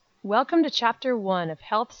Welcome to Chapter 1 of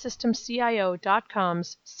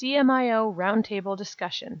HealthSystemCIO.com's CMIO Roundtable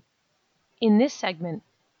discussion. In this segment,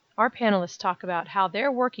 our panelists talk about how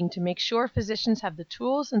they're working to make sure physicians have the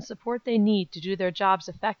tools and support they need to do their jobs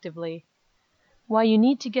effectively, why you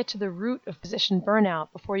need to get to the root of physician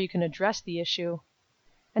burnout before you can address the issue,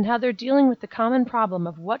 and how they're dealing with the common problem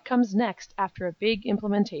of what comes next after a big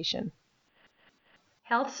implementation.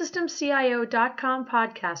 HealthSystemCIO.com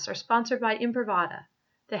podcasts are sponsored by Imprivata,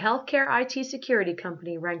 the healthcare IT security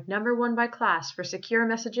company ranked #1 by KLAS for secure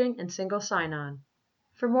messaging and single sign-on.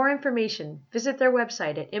 For more information, visit their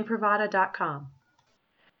website at imprivata.com.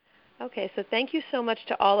 Okay, so thank you so much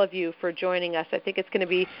to all of you for joining us. I think it's going to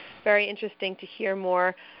be very interesting to hear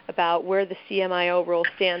more about where the CMIO role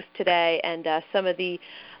stands today and some of the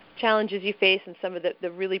challenges you face and some of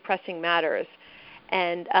the really pressing matters.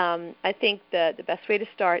 And I think the best way to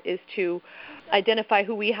start is to identify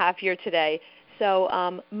who we have here today. So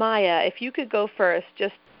Maya, if you could go first,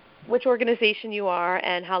 just which organization you are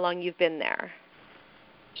and how long you've been there.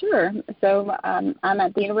 Sure. So I'm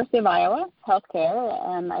at the University of Iowa, healthcare,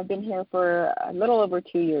 and I've been here for a little over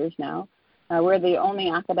 2 years now. We're the only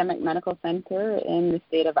academic medical center in the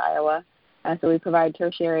state of Iowa, so we provide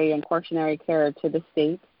tertiary and quaternary care to the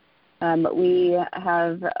state. We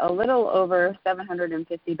have a little over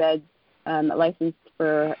 750 beds, licensed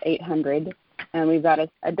for 800, and we've got an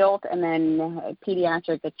adult and then a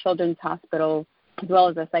pediatric, a children's hospital, as well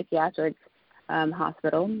as a psychiatric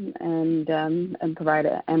hospital, and provide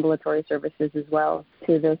ambulatory services as well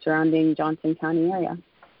to the surrounding Johnson County area.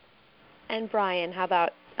 And Brian, how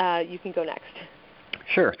about you can go next?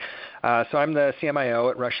 Sure. So I'm the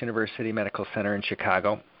CMIO at Rush University Medical Center in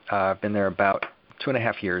Chicago. I've been there about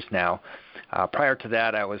 2.5 years now. Prior to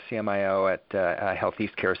that, I was CMIO at Health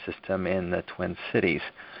East Care System in the Twin Cities.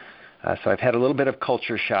 So I've had a little bit of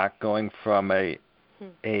culture shock going from a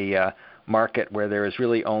market where there is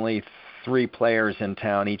really only 3 players in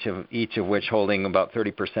town, each of which holding about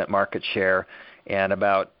 30% market share, and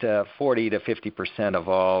about 40 to 50% of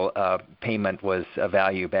all payment was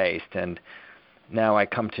value-based. And now I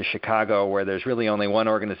come to Chicago where there's really only one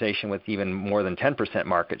organization with even more than 10%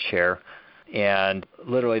 market share, and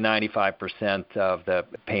literally 95% of the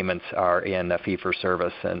payments are in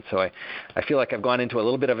fee-for-service. And so I feel like I've gone into a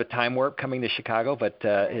little bit of a time warp coming to Chicago, but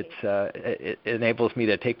it enables me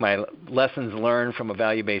to take my lessons learned from a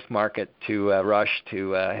value-based market to Rush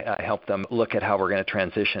to help them look at how we're going to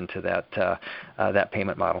transition to that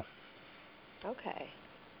payment model. Okay.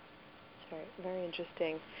 That's very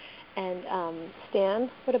interesting. And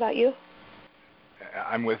Stan, what about you?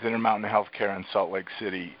 I'm with Intermountain Healthcare in Salt Lake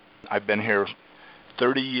City. I've been here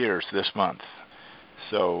 30 years this month,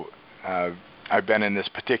 so I've been in this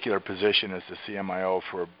particular position as the CMIO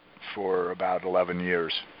for about 11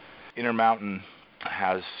 years. Intermountain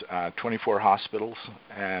has 24 hospitals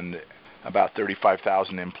and about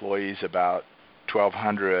 35,000 employees, about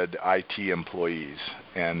 1,200 IT employees,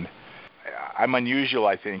 and I'm unusual,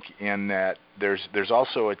 I think, in that there's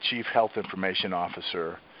also a Chief Health Information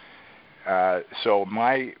Officer. So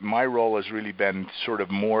my role has really been sort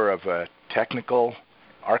of more of a technical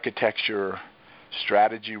architecture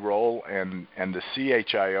strategy role, and the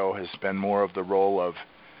CHIO has been more of the role of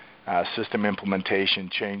system implementation,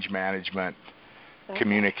 change management,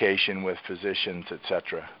 communication with physicians,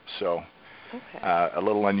 etc. So a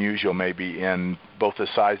little unusual maybe in both the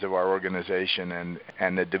size of our organization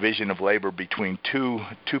and the division of labor between two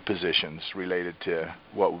positions related to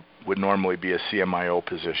what would normally be a CMIO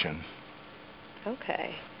position.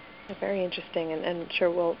 Okay, very interesting, and I'm sure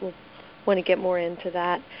we'll want to get more into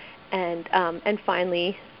that. And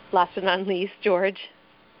finally, last but not least, George.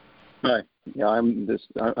 Hi, yeah, I'm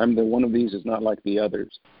the one of these is not like the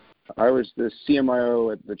others. I was the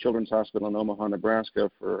CMIO at the Children's Hospital in Omaha, Nebraska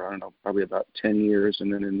for, probably about 10 years,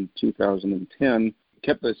 and then in 2010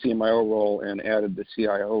 kept the CMIO role and added the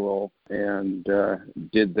CIO role, and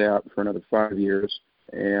did that for another 5 years,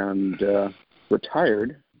 and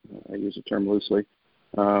retired. I use the term loosely,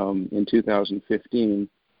 in 2015,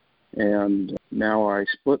 and now I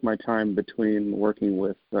split my time between working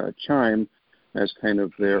with Chime as kind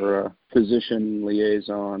of their physician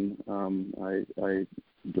liaison. I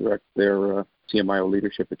direct their CMIO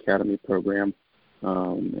Leadership Academy program,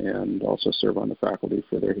 and also serve on the faculty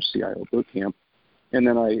for their CIO bootcamp. And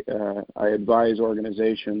then I advise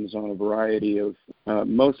organizations on a variety of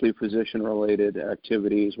mostly physician-related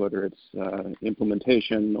activities, whether it's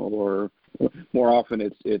implementation or more often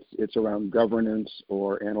it's around governance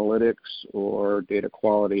or analytics or data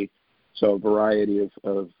quality. So a variety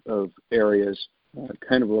of areas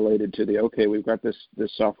kind of related to we've got this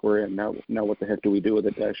software, and now what the heck do we do with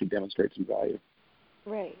it to actually demonstrate some value?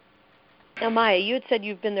 Right. Now, Maya, you had said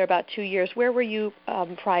you've been there about 2 years. Where were you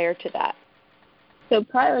prior to that? So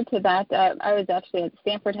prior to that, I was actually at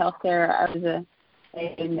Stanford Healthcare. I was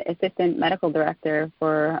an assistant medical director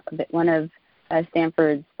for one of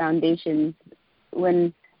Stanford's foundations.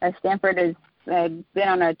 When Stanford has been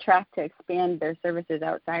on a track to expand their services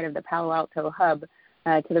outside of the Palo Alto hub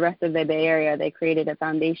to the rest of the Bay Area, they created a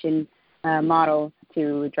foundation model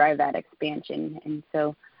to drive that expansion. And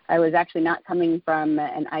so I was actually not coming from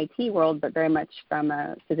an IT world, but very much from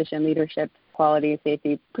a physician leadership, quality,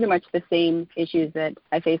 safety, pretty much the same issues that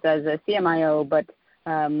I face as a CMIO, but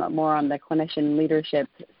more on the clinician leadership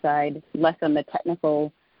side, less on the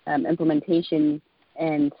technical implementation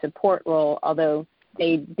and support role, although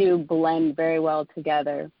they do blend very well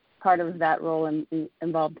together. Part of that role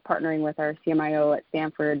involved partnering with our CMIO at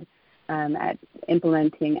Stanford at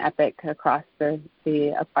implementing Epic across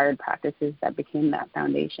the acquired practices that became that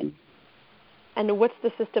foundation. And what's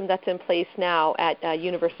the system that's in place now at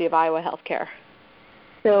University of Iowa Healthcare?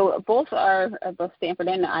 So both Stanford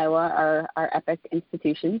and Iowa are Epic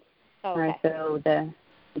institutions. Oh, okay. So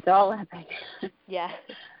it's all Epic. Yeah.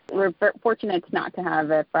 We're fortunate not to have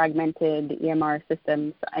a fragmented EMR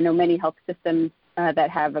systems. I know many health systems that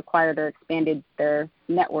have acquired or expanded their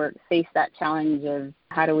network face that challenge of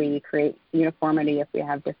how do we create uniformity if we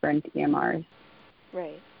have different EMRs.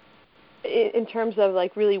 Right. In terms of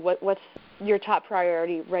like really what's your top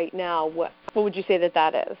priority right now, what would you say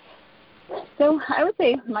that is? So I would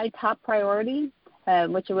say my top priority,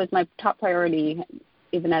 which was my top priority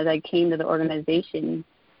even as I came to the organization,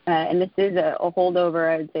 and this is a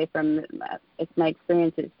holdover, I would say, from it's my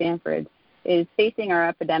experience at Stanford, is facing our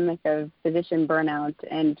epidemic of physician burnout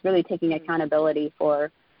and really taking accountability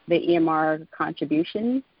for the EMR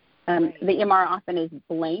contributions. The EMR often is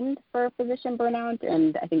blamed for physician burnout,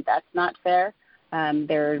 and I think that's not fair.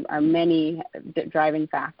 There are many driving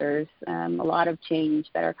factors, a lot of change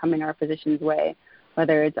that are coming our physicians' way,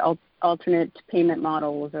 whether it's alternate payment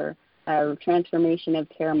models or transformation of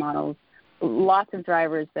care models. Lots of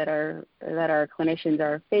drivers that our clinicians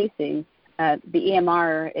are facing. The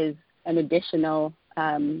EMR is an additional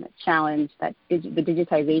challenge, that the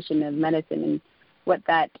digitization of medicine, and what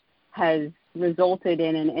that has resulted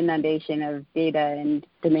in an inundation of data and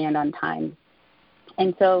demand on time.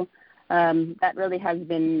 And so that really has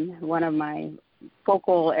been one of my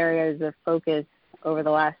focal areas of focus over the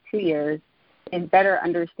last 2 years, is better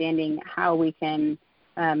understanding how we can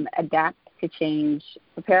adapt to change,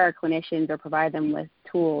 prepare our clinicians or provide them with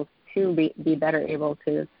tools to be better able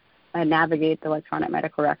to navigate the electronic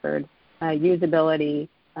medical record, usability,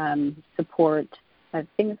 support,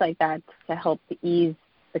 things like that to help ease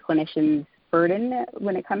the clinician's burden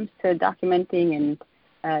when it comes to documenting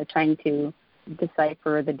and trying to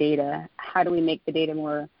decipher the data. How do we make the data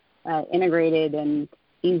more integrated and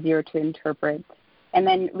easier to interpret? And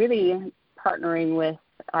then really partnering with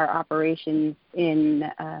our operations in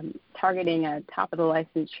targeting a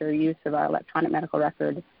top-of-the-licensure use of our electronic medical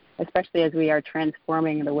record, especially as we are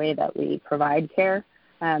transforming the way that we provide care,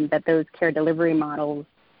 that those care delivery models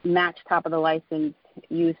match top-of-the-license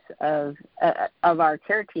use of our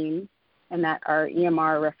care teams, and that our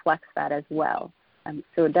EMR reflects that as well.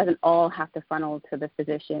 So it doesn't all have to funnel to the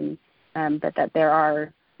physician, but that there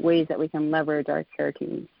are ways that we can leverage our care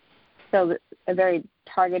teams. So a very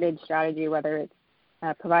targeted strategy, whether it's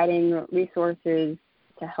providing resources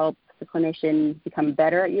to help the clinician become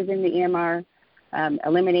better at using the EMR,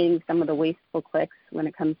 eliminating some of the wasteful clicks when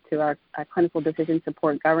it comes to our clinical decision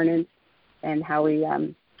support governance and how we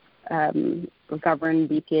govern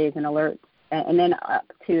BPAs and alerts, and then up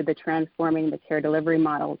to the transforming the care delivery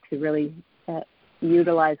model to really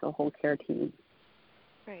utilize the whole care team.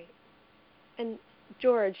 Right. And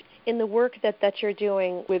George, in the work that you're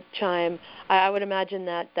doing with CHIME, I would imagine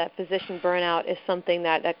that physician burnout is something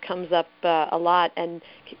that comes up a lot. And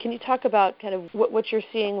can you talk about kind of what you're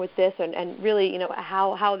seeing with this and really,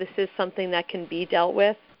 how this is something that can be dealt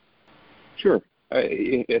with? Sure.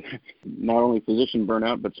 Not only physician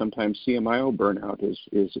burnout, but sometimes CMIO burnout is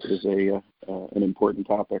an important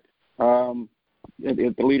topic. At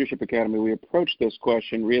the Leadership Academy, we approach this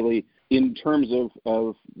question really in terms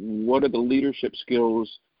of what are the leadership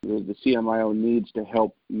skills the CMIO needs to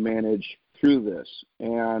help manage through this.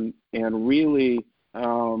 And really,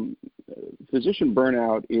 physician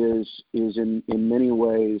burnout is in many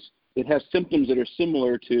ways, it has symptoms that are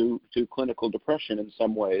similar to clinical depression in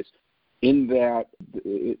some ways. in that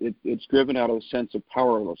it's driven out of a sense of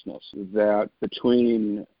powerlessness, that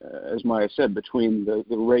between, as Maya said, between the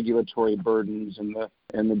regulatory burdens and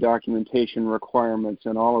the documentation requirements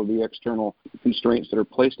and all of the external constraints that are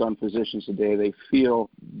placed on physicians today, they feel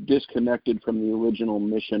disconnected from the original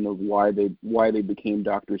mission of why they became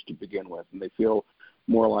doctors to begin with, and they feel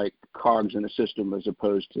more like cogs in a system as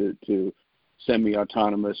opposed to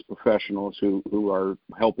semi-autonomous professionals who are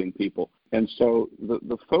helping people. And so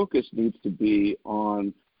the focus needs to be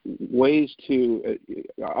on ways to,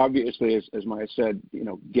 obviously, as Maya said,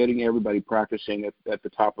 getting everybody practicing at the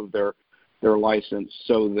top of their license,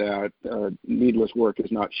 so that needless work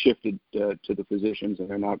is not shifted to the physicians, and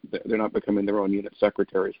they're not becoming their own unit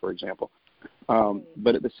secretaries, for example.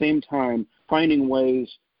 But at the same time, finding ways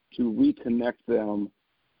to reconnect them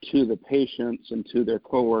to the patients and to their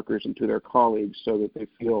coworkers and to their colleagues, so that they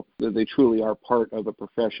feel that they truly are part of a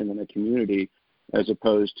profession and a community, as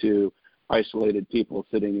opposed to isolated people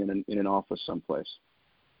sitting in an office someplace.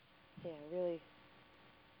 Yeah, really.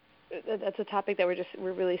 That's a topic that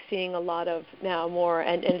we're really seeing a lot of now more,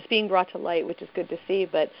 and it's being brought to light, which is good to see.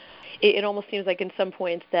 But it almost seems like in some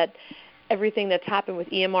points that everything that's happened with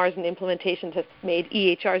EMRs and implementations has made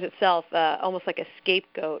EHRs itself almost like a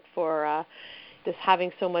scapegoat for just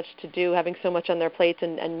having so much to do, having so much on their plates,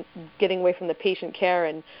 and getting away from the patient care.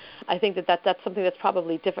 And I think that's something that's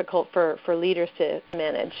probably difficult for leaders to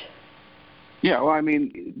manage. Yeah, well, I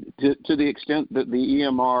mean, to the extent that the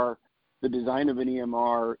EMR, the design of an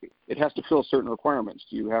EMR, it has to fill certain requirements.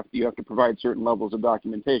 You have to provide certain levels of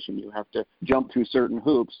documentation. You have to jump through certain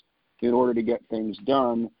hoops in order to get things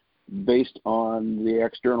done based on the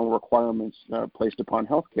external requirements placed upon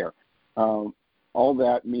healthcare. All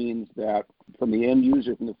that means that from the end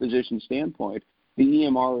user, from the physician standpoint, the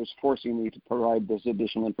EMR is forcing me to provide this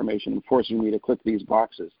additional information and forcing me to click these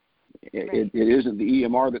boxes. It isn't the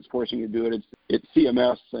EMR that's forcing you to do it. It's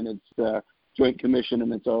CMS and it's Joint Commission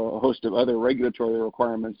and it's a host of other regulatory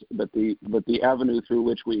requirements. But the avenue through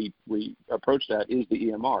which we approach that is the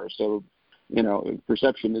EMR. So,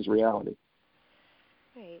 perception is reality.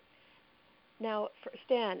 Right. Now,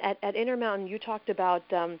 Stan, at Intermountain, you talked about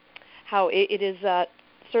how it is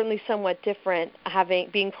certainly somewhat different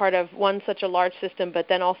being part of one such a large system, but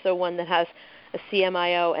then also one that has a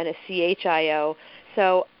CMIO and a CHIO.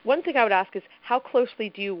 So one thing I would ask is, how closely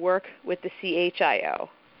do you work with the CHIO?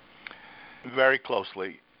 Very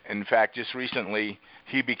closely. In fact, just recently,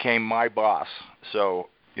 he became my boss. So,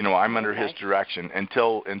 I'm under his direction.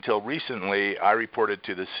 Until recently, I reported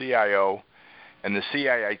to the CIO, and the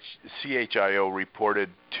CHIO reported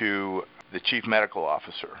to the chief medical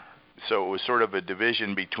officer. So it was sort of a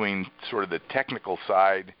division between sort of the technical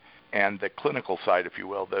side and the clinical side, if you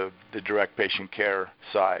will, the direct patient care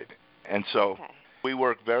side. And so we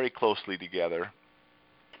work very closely together.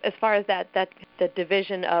 As far as the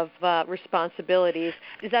division of responsibilities,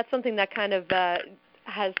 is that something that kind of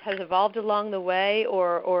has evolved along the way,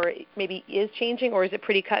 or maybe is changing, or is it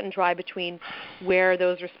pretty cut and dry between where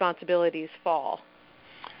those responsibilities fall?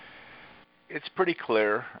 It's pretty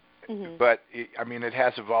clear. Mm-hmm. But, it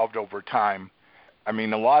has evolved over time. A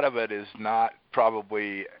lot of it is not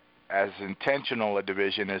probably as intentional a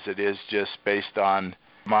division as it is just based on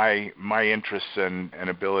my interests and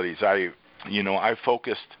abilities. I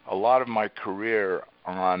focused a lot of my career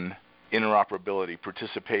on interoperability,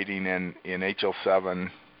 participating in HL7,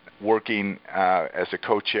 working as a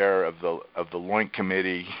co-chair of the LOINC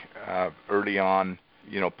committee early on,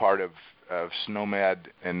 part of SNOMED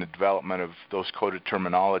and the development of those coded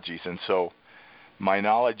terminologies. And so my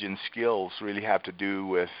knowledge and skills really have to do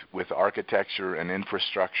with architecture and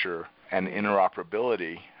infrastructure and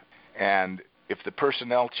interoperability. And if the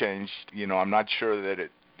personnel changed, I'm not sure that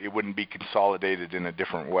it wouldn't be consolidated in a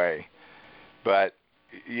different way. But,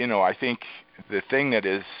 I think the thing that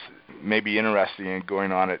is maybe interesting and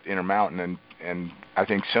going on at Intermountain, and I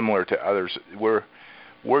think similar to others, we're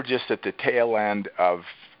just at the tail end of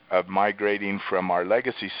migrating from our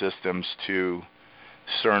legacy systems to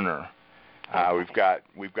Cerner.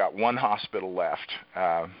 We've got one hospital left.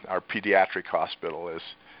 Our pediatric hospital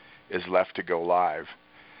is left to go live.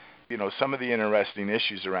 Some of the interesting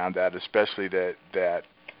issues around that, especially that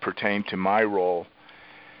pertain to my role,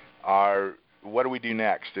 are what do we do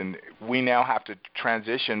next? And we now have to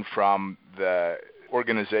transition from the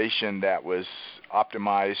organization that was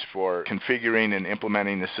optimized for configuring and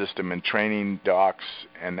implementing the system and training docs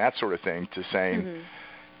and that sort of thing to saying,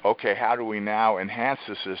 okay, how do we now enhance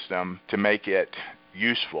the system to make it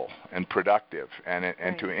useful and productive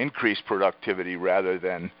and to increase productivity rather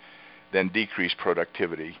than decrease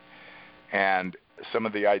productivity? And some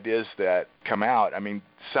of the ideas that come out. I mean,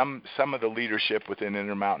 some of the leadership within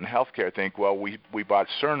Intermountain Healthcare think, well, we bought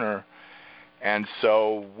Cerner, and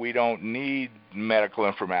so we don't need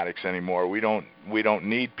medical informatics anymore. We don't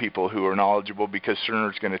need people who are knowledgeable because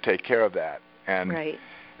Cerner's going to take care of that. And right.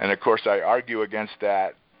 And of course, I argue against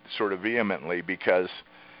that sort of vehemently because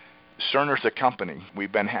Cerner's a company.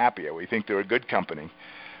 We've been happy. We think they're a good company,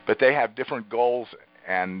 but they have different goals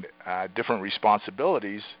and different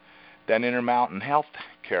responsibilities than Intermountain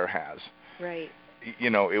Healthcare has. Right. You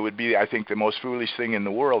know, it would be, I think, the most foolish thing in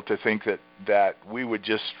the world to think that we would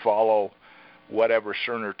just follow whatever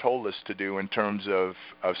Cerner told us to do in terms of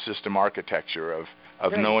system architecture, of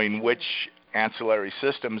right. knowing which ancillary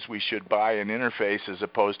systems we should buy and interface as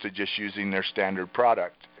opposed to just using their standard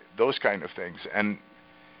product, those kind of things. And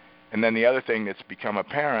then the other thing that's become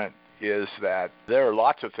apparent is that there are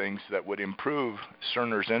lots of things that would improve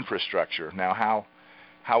Cerner's infrastructure. Now,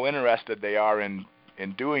 how interested they are in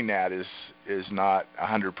doing that is not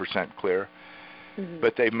 100% clear. Mm-hmm.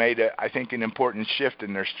 But they've made, I think, an important shift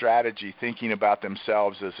in their strategy, thinking about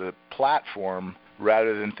themselves as a platform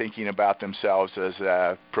rather than thinking about themselves as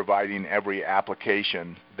providing every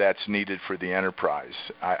application that's needed for the enterprise.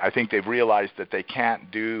 I think they've realized that they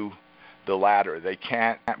can't do the latter. They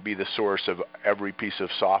can't be the source of every piece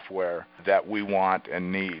of software that we want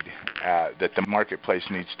and need, that the marketplace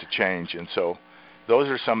needs to change. And so those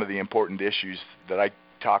are some of the important issues that I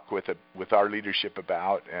talk with our leadership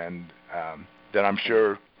about, and that I'm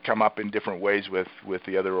sure come up in different ways with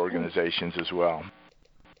the other organizations as well.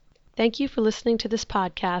 Thank you for listening to this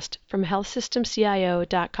podcast from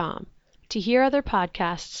healthsystemcio.com. To hear other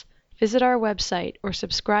podcasts, visit our website or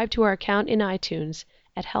subscribe to our account in iTunes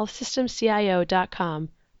at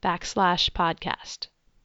healthsystemcio.com/podcast.